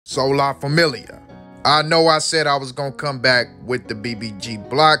So La Familia, I know I said I was gonna come back with the BBG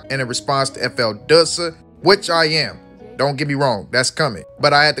block in a response to FL Dussa, which I am. Don't get me wrong, that's coming.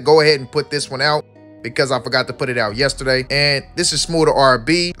 But I had to go ahead and put this one out because I forgot to put it out yesterday. And this is Smoother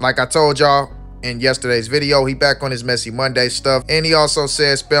RB. Like I told y'all in yesterday's video, he back on his Messy Monday stuff. And he also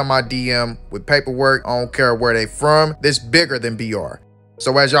said, spell my DM with paperwork. I don't care where they from. This bigger than BR.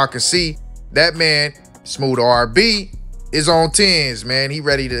 So as y'all can see, that man, Smoother RB, is on 10s, man. He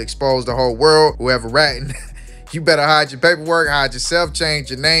ready to expose the whole world. Whoever ratting, you better hide your paperwork, hide yourself, change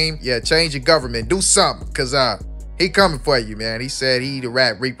your name. Yeah, change your government. Do something, because he coming for you, man. He said he the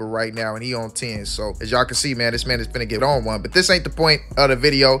Rat Reaper right now, and he on 10. So as y'all can see, man, this man is finna get on one. But this ain't the point of the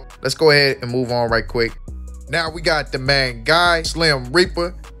video. Let's go ahead and move on right quick. Now we got the main guy, Slim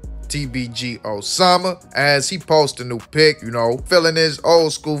Reaper, TBG Osama, as he posts a new pic, you know, feeling his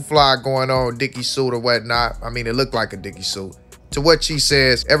old school fly going on, Dickie suit or whatnot. I mean, it looked like a Dickie suit. To what she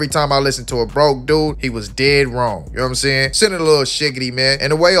says, every time I listen to a broke dude, he was dead wrong. You know what I'm saying? Sending a little shiggity, man.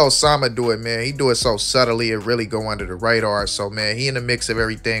 And the way Osama do it, man, he do it so subtly, it really go under the radar. So, man, he in the mix of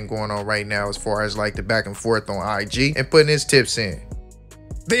everything going on right now as far as like the back and forth on IG and putting his tips in.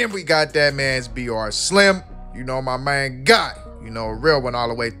 Then we got that man's BR Slim, you know, my main guy. You know, a real one all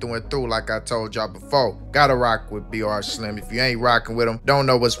the way through and through, like I told y'all before. Gotta rock with BR Slim. If you ain't rocking with him, don't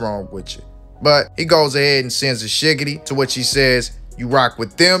know what's wrong with you. But he goes ahead and sends a shiggity to which he says, you rock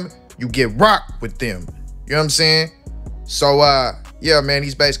with them, you get rocked with them. You know what I'm saying? So, yeah, man,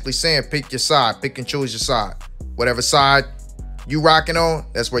 he's basically saying pick your side, pick and choose your side. Whatever side you rocking on,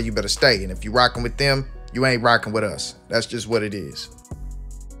 that's where you better stay. And if you rocking with them, you ain't rocking with us. That's just what it is.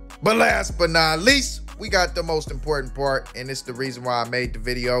 But last but not least, we got the most important part, and it's the reason why I made the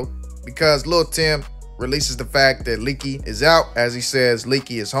video, because Lil Tim releases the fact that Leaky is out. As he says,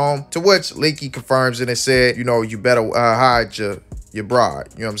 Leaky is home, to which Leaky confirms it and said, you know, you better hide your broad.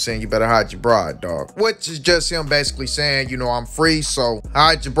 You know what I'm saying? You better hide your broad, dog. Which is just him basically saying, you know, I'm free, so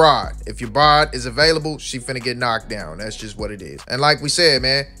hide your broad. If your broad is available, she finna get knocked down. That's just what it is. And like we said,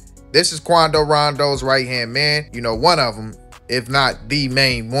 man, this is Quando Rondo's right-hand man. You know, one of them, if not the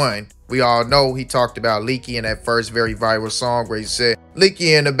main one. We all know he talked about Leaky in that first very viral song where he said,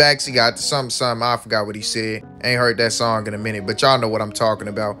 Leaky in the backseat got something. I forgot what he said. Ain't heard that song in a minute, but y'all know what I'm talking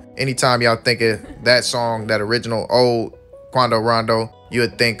about. Anytime y'all think of that song, that original old Quando Rondo, you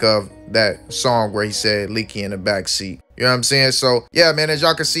would think of that song where he said Leaky in the backseat. You know what I'm saying? So, yeah, man, as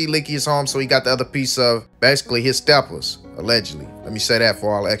y'all can see, Leaky is home, so he got the other piece of basically his steppers, allegedly. Let me say that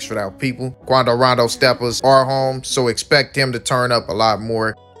for all extra out people. Quando Rondo steppers are home, so expect him to turn up a lot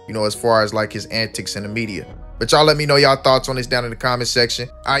more, you know, as far as like his antics in the media. But y'all let me know y'all thoughts on this down in the comment section.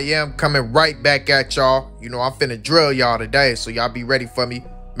 I am coming right back at y'all. You know, I'm finna drill y'all today, so y'all be ready for me.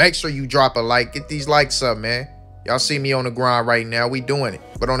 Make sure you drop a like. Get these likes up, man. Y'all see me on the grind right now. We doing it.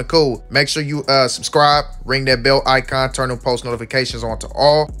 But on the cool, make sure you subscribe, ring that bell icon, turn them post notifications on to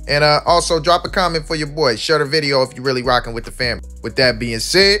all. And also drop a comment for your boy. Share the video if you really rocking with the family. With that being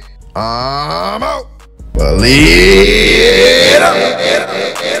said, I'm out. Believe.